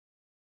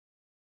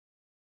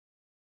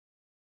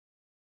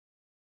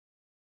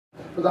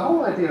But the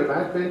whole idea of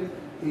Advent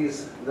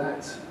is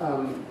that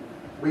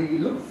we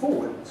look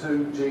forward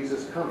to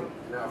Jesus coming.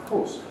 Now, of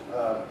course,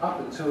 up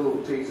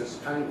until Jesus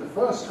came the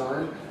first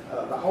time,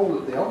 the whole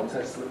of the Old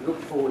Testament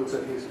looked forward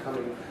to his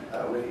coming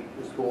when he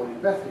was born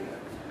in Bethlehem.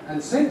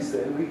 And since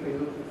then, we've been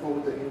looking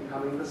forward to him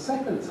coming the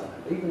second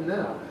time. Even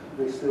now,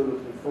 we're still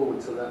looking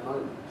forward to that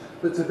moment.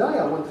 But today,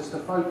 I want us to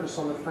focus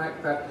on the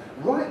fact that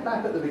right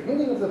back at the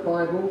beginning of the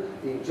Bible,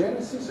 in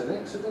Genesis and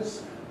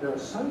Exodus, there are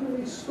so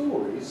many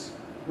stories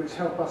which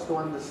help us to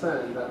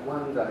understand that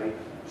one day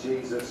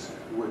Jesus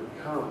would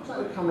come.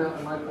 So come out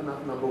and open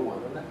up number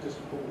 1, and that just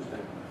pulls down.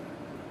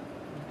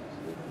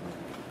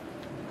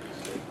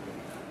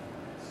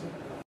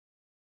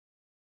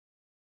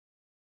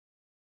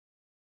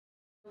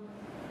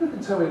 Who can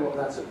tell me what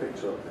that's a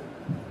picture of then?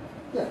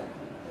 Yeah.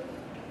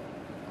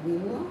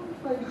 No,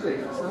 maybe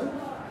Jesus, no?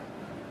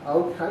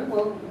 Okay,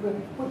 well,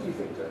 what do you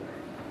think, Joe?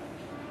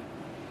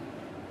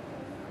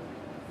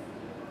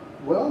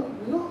 Well,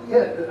 not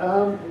yet.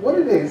 What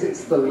it is,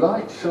 it's the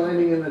light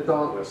shining in the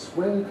darkness.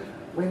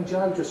 When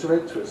Joe just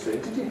read to us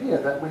there, did you hear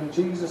that when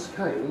Jesus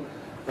came,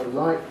 the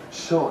light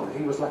shone?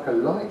 He was like a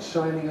light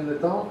shining in the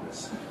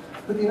darkness.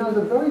 But you know,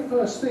 the very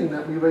first thing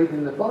that we read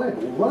in the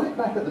Bible, right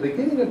back at the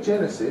beginning of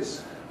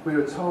Genesis, we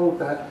were told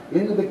that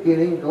in the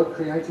beginning God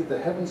created the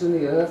heavens and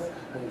the earth,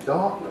 and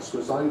darkness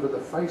was over the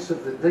face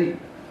of the deep.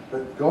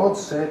 But God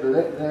said,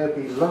 "Let there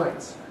be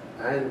light,"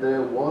 and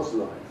there was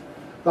light.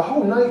 The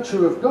whole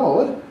nature of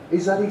God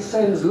is that he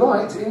sends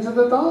light into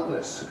the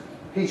darkness.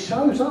 He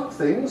shows up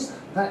things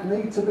that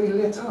need to be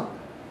lit up.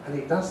 And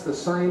he does the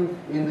same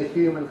in the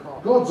human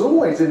heart. God's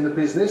always in the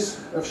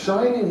business of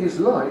shining his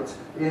light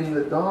in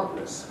the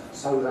darkness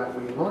so that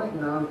we might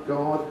know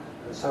God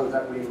and so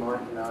that we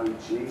might know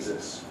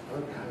Jesus.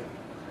 Okay,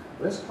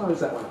 let's close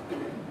that one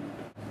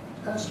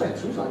up.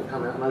 Spencer, would you like to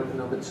come out and open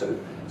number 2?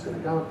 It's going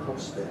to go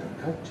across there,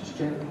 okay? Just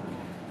gently.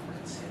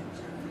 That's it.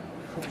 It's going to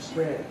go across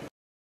there.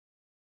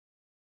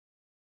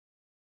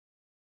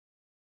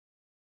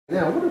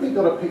 Now, what have we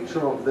got a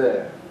picture of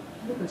there?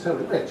 You can tell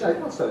me. Yeah, Jake,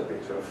 what's that a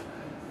picture of?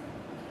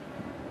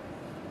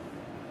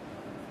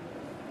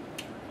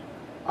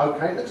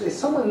 Okay, it's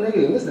someone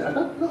kneeling, isn't it?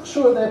 I'm not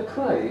sure they're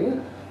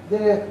praying.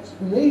 They're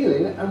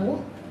kneeling,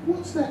 and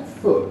what's that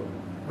foot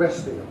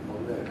resting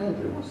upon there?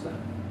 Andrew, what's that?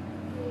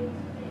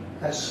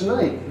 A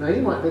snake. Now,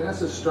 you might think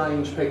that's a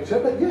strange picture,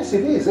 but yes,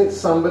 it is. It's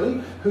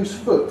somebody whose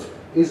foot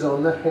is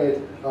on the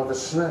head of a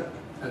snake.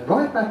 And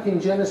right back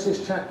in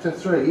Genesis chapter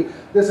 3,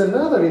 there's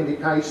another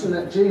indication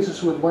that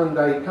Jesus would one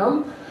day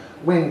come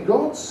when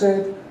God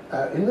said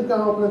in the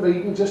Garden of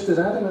Eden, just as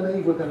Adam and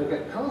Eve were going to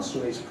get cast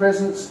from his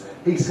presence,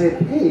 he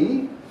said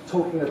he,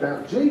 talking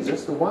about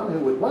Jesus, the one who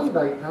would one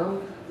day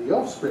come, the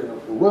offspring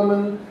of the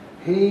woman,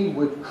 he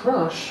would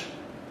crush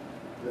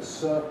the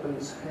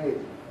serpent's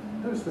head.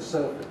 Who's the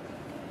serpent?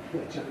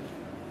 Yeah, Jake.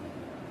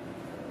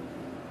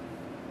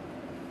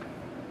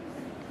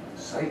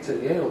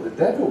 Satan, yeah, or the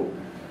devil.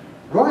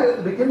 Right at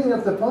the beginning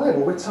of the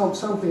Bible, we're told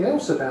something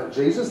else about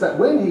Jesus, that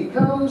when he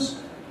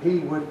comes, he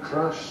would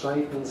crush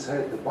Satan's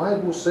head. The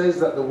Bible says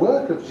that the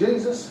work of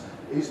Jesus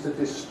is to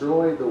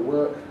destroy the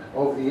work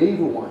of the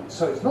evil one.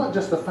 So it's not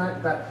just the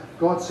fact that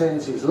God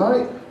sends his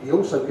light, he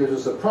also gives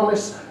us a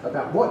promise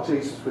about what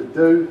Jesus would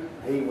do.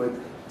 He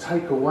would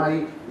take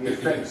away the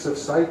effects of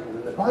Satan.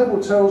 And the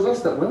Bible tells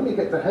us that when we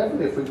get to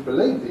heaven, if we've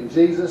believed in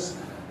Jesus,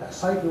 that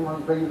Satan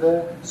won't be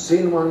there,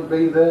 sin won't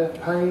be there,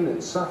 pain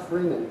and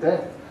suffering and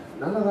death.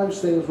 None of those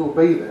things will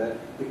be there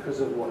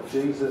because of what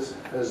Jesus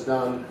has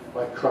done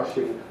by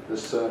crushing the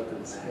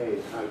serpent's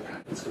head. Okay,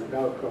 it's going to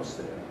go across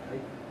there,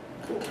 okay?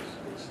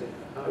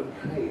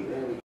 Okay,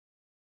 there we go.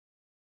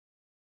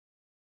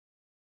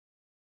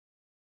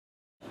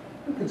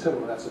 Who can tell me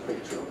what that's a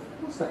picture of?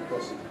 What's that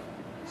person?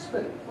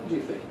 Spin. What do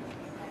you think?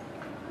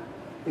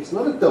 It's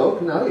not a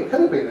dog, no, it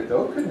could have been a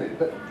dog, couldn't it?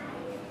 But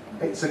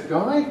it's a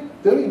guy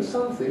doing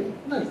something.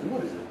 Nathan,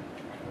 what is it?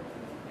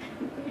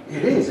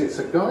 It is. It's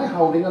a guy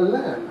holding a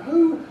lamb.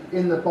 Who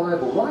in the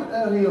Bible, right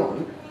early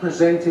on,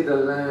 presented a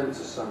lamb to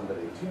somebody?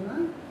 Do you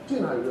know? Do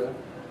you know?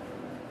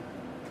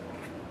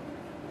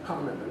 Can't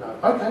remember. No.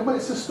 Okay. Well,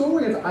 it's the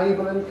story of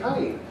Abel and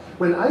Cain.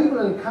 When Abel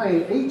and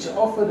Cain each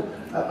offered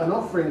an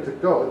offering to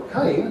God,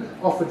 Cain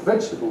offered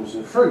vegetables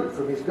and fruit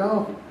from his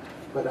garden.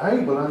 But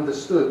Abel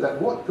understood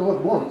that what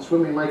God wants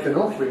when we make an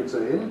offering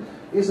to him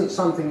isn't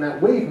something that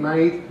we've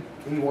made.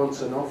 He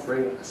wants an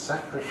offering, a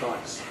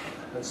sacrifice.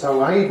 And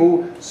so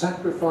Abel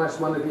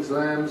sacrificed one of his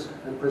lambs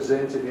and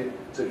presented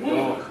it to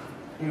God.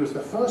 He was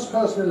the first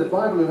person in the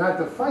Bible who had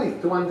the faith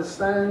to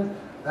understand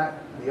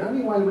that the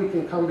only way we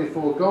can come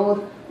before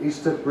God is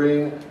to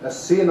bring a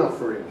sin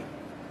offering.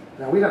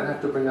 Now, we don't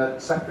have to bring a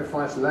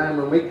sacrificed lamb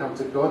when we come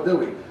to God, do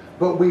we?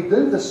 But we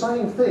do the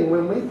same thing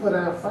when we put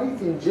our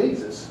faith in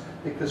Jesus,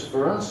 because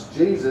for us,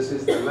 Jesus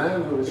is the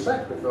lamb who was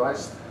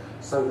sacrificed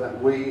so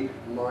that we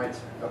might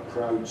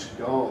approach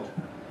God.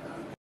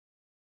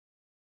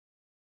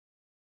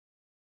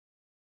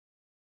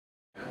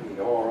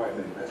 All right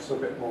then, that's a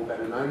bit more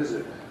better known, is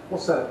it?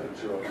 What's that a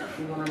picture of?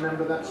 Do you want to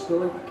remember that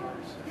story?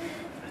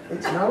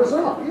 It's Noah's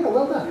Ark. Yeah,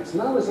 well done. It's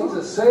Noah's Ark.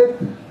 Jesus said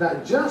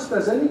that just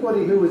as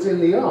anybody who was in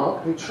the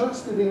ark, who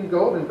trusted in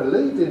God and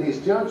believed in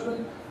his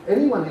judgment,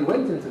 anyone who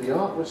went into the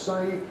ark was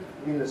saved.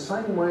 In the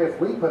same way, if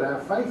we put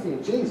our faith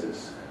in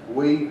Jesus,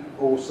 we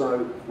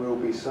also will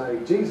be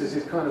saved. Jesus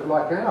is kind of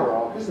like our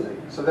ark, isn't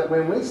he? So that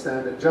when we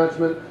stand at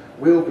judgment,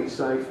 we'll be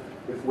safe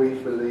if we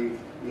believe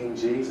in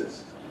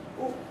Jesus.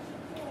 Oh.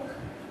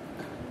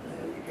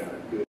 There we go.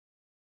 Good.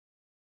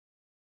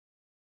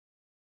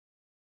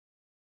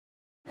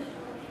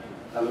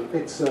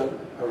 It's a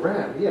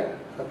ram, yeah.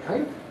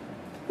 Okay.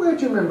 Where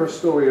do you remember a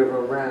story of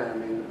a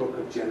ram in the book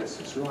of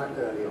Genesis, right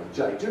early on?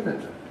 Jay, do you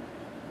remember?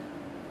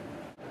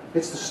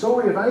 It's the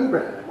story of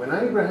Abraham, when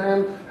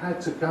Abraham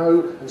had to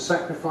go and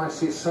sacrifice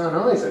his son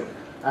Isaac.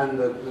 And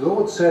the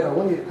Lord said, I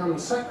want you to come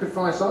and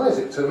sacrifice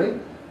Isaac to me.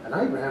 And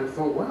Abraham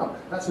thought, wow,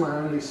 that's my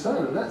only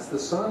son, and that's the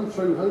son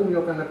through whom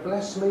you're going to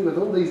bless me with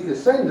all these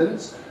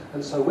descendants.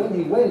 And so when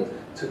he went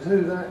to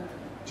do that,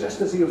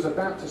 just as he was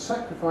about to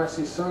sacrifice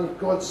his son,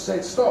 God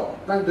said,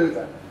 stop, don't do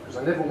that. Because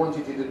I never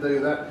wanted you to do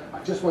that.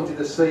 I just wanted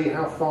to see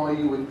how far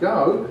you would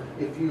go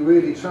if you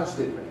really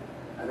trusted me.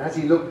 And as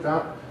he looked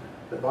up,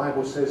 the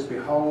Bible says,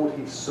 behold,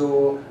 he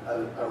saw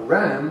a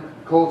ram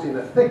caught in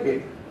a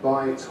thicket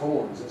by its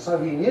horns. And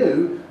so he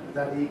knew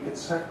that he could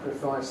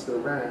sacrifice the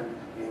ram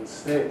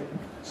instead.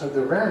 So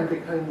the ram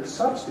became the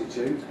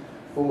substitute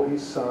for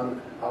his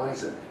son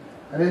Isaac.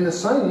 And in the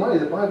same way,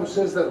 the Bible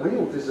says that we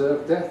all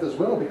deserve death as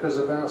well because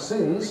of our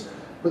sins.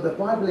 But the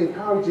Bible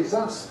encourages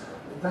us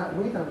that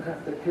we don't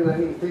have to kill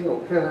anything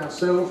or kill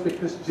ourselves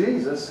because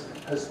Jesus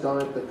has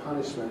died the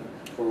punishment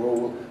for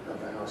all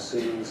of our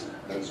sins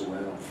as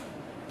well.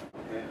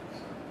 Yes.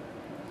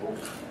 Oh,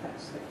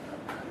 that's it.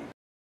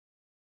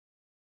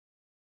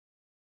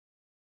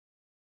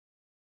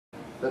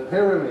 The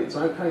pyramids.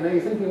 Okay, now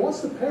you're thinking,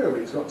 what's the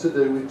pyramids got to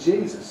do with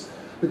Jesus?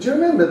 But do you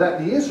remember that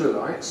the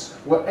Israelites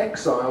were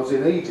exiles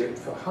in Egypt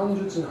for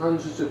hundreds and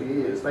hundreds of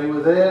years? They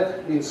were there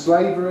in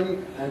slavery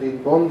and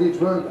in bondage,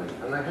 weren't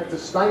they? And they had to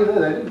stay there.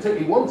 They didn't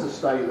particularly want to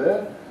stay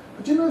there.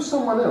 But you know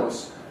someone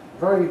else,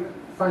 very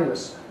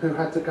famous, who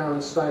had to go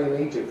and stay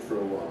in Egypt for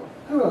a while?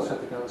 Who else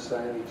had to go and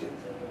stay in Egypt?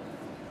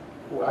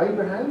 Well,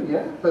 Abraham,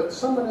 yeah, but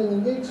someone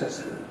in the New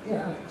Testament.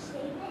 Yeah, Alex.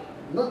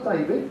 Not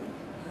David.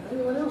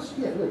 Anyone else?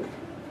 Yeah, Luke.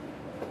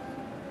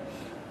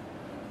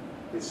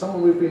 It's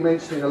someone we've been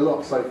mentioning a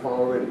lot so far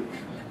already.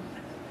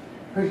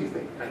 Who do you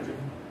think, Andrew?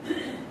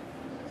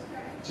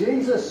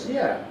 Jesus,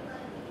 yeah.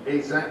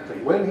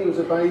 Exactly. When he was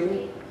a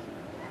baby.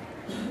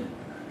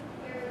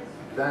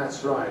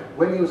 That's right.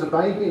 When he was a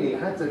baby, he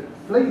had to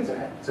flee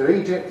to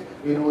Egypt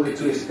in order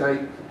to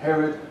escape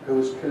Herod, who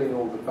was killing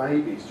all the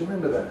babies. Do you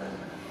remember that?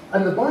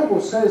 And the Bible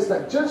says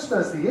that just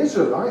as the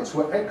Israelites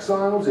were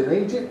exiles in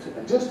Egypt,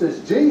 and just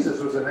as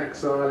Jesus was an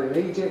exile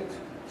in Egypt,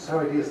 so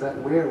it is that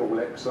we're all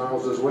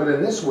exiles as well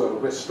in this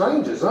world. We're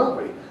strangers,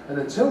 aren't we? And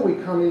until we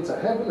come into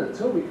heaven,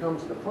 until we come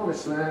to the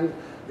promised land,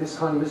 this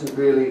home isn't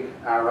really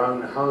our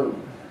own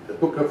home. The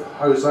book of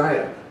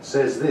Hosea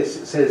says this.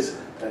 It says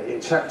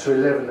in chapter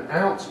 11,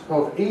 out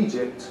of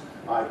Egypt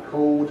I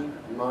called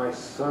my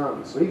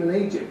son. So even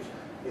Egypt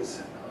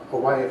is a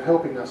way of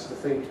helping us to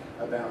think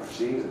about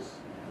Jesus.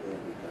 There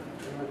we go.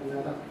 Can you open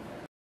that up?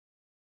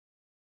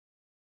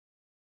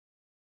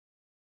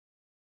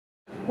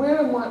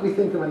 Where might we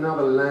think of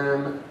another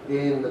lamb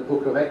in the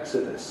book of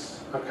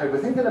Exodus? Okay, we're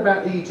thinking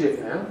about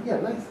Egypt now. Yeah,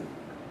 Nathan.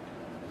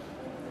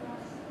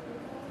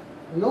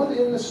 Not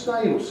in the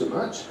stable so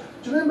much.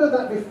 Do you remember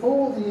that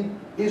before the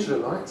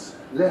Israelites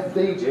left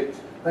Egypt,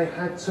 they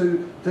had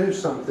to do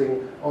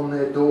something on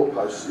their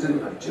doorposts,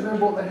 didn't they? Do you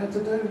remember what they had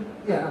to do?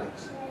 Yeah,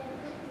 Alex.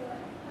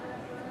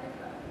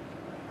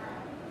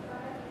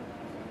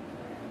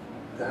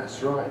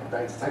 That's right. They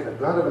had to take the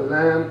blood of a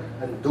lamb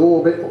and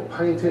daub it or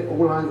paint it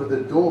all over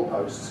the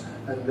doorposts,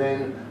 and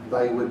then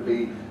they would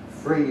be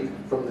freed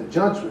from the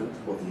judgment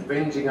or the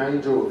avenging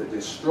angel or the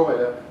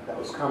destroyer that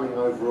was coming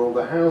over all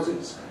the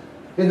houses.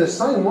 In the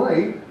same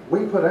way,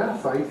 we put our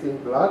faith in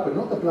blood, but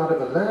not the blood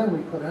of a lamb.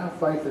 We put our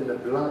faith in the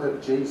blood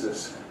of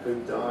Jesus who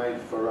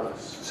died for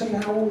us. See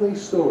how all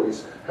these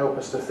stories help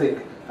us to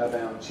think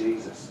about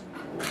Jesus.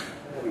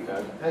 There we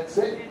go. That's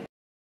it.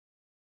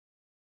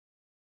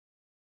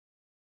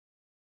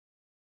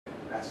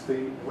 That's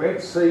the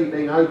Red Sea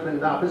being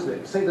opened up, isn't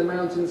it? See the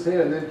mountains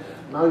here, and then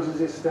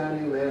Moses is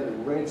standing there, the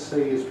Red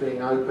Sea is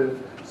being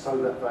opened so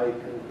that they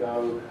can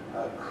go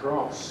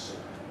across.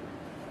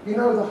 You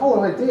know, the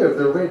whole idea of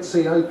the Red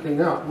Sea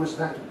opening up was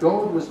that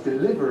God was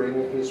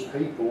delivering his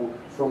people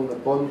from the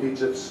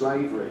bondage of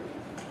slavery.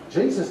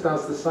 Jesus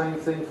does the same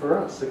thing for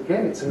us.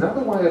 Again, it's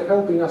another way of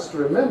helping us to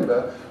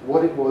remember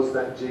what it was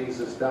that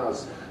Jesus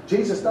does.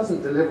 Jesus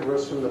doesn't deliver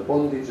us from the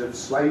bondage of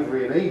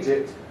slavery in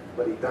Egypt,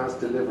 but he does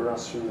deliver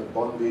us from the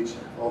bondage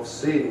of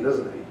sin,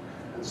 doesn't he?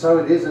 And so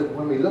it is that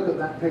when we look at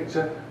that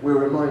picture, we're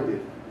reminded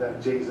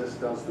that Jesus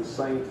does the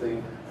same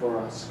thing for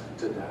us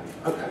today.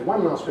 Okay,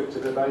 one last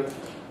picture today.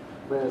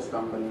 Where's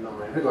number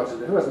 9? Who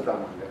hasn't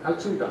done one yet?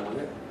 Alex, have you done one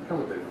yet? Come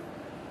and do one.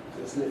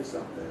 This lift's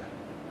up there.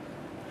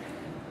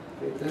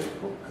 There we go.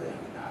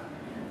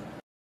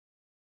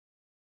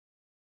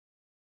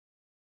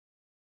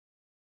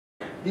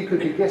 You could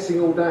be guessing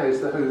all day as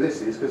to who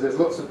this is, because there's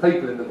lots of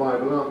people in the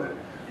Bible, aren't there?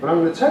 But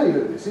I'm going to tell you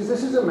who this is.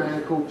 This is a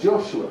man called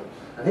Joshua.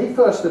 And he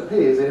first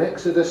appears in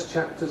Exodus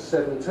chapter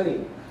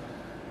 17.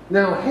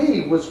 Now,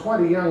 he was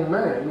quite a young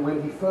man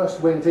when he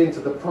first went into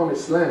the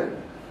promised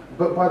land.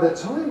 But by the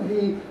time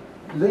he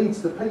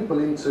leads the people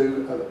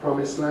into the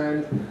promised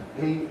land,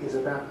 he is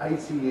about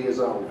 80 years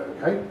old,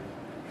 okay?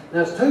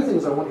 Now, there's two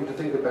things I want you to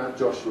think about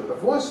Joshua. The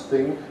first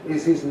thing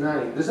is his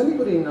name. Does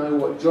anybody know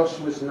what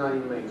Joshua's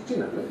name means? Do you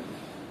know it?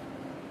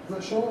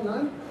 Not sure?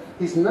 No?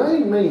 His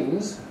name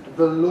means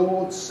the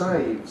Lord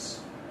saves.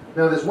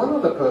 Now, there's one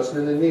other person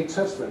in the New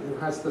Testament who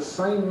has the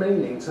same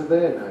meaning to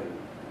their name.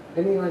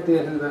 Any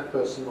idea who that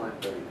person might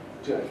be?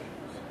 Jake.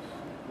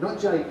 Not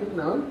Jacob,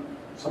 no.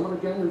 Someone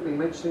again we've been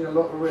mentioning a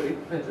lot already.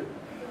 Andrew.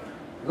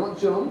 Not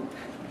John.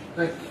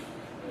 Nathan.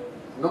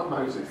 Not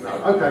Moses, no.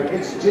 Okay,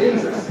 it's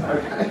Jesus,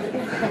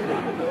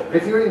 okay?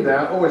 If you're in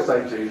doubt, always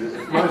say Jesus.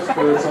 Most of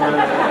the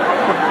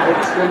time,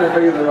 it's going to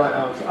be the right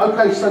answer.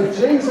 Okay, so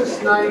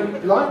Jesus'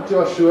 name, like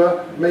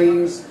Joshua,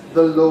 means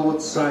the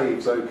Lord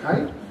saves,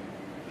 okay?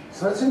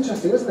 So it's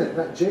interesting, isn't it,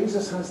 that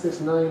Jesus has this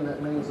name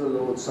that means the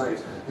Lord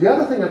saves. The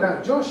other thing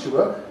about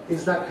Joshua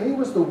is that he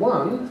was the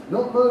one,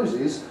 not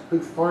Moses, who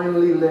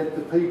finally led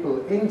the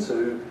people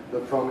into the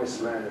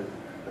promised land.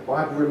 The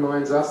Bible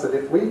reminds us that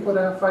if we put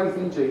our faith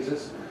in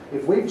Jesus,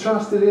 if we've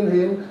trusted in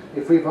him,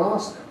 if we've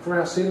asked for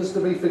our sins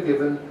to be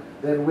forgiven,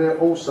 then we're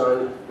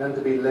also going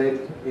to be led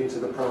into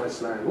the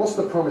promised land. What's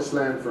the promised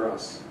land for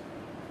us?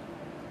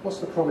 What's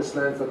the promised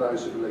land for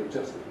those who believe?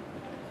 Justin?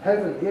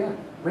 Heaven, yeah.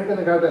 We're going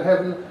to go to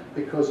heaven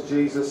because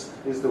Jesus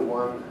is the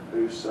one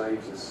who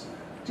saves us.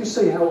 Do you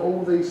see how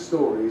all these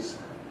stories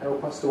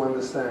help us to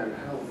understand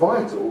how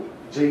vital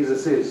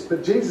Jesus is?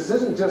 But Jesus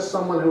isn't just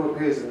someone who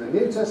appears in the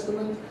New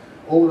Testament.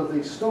 All of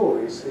these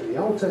stories in the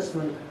Old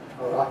Testament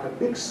are like a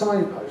big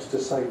signpost to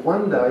say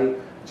one day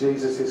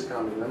Jesus is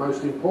coming. The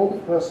most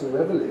important person who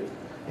ever lived.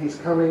 He's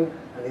coming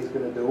and he's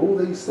going to do all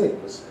these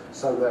things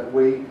so that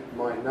we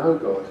might know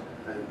God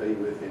and be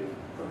with him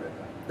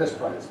forever. Let's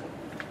pray this morning.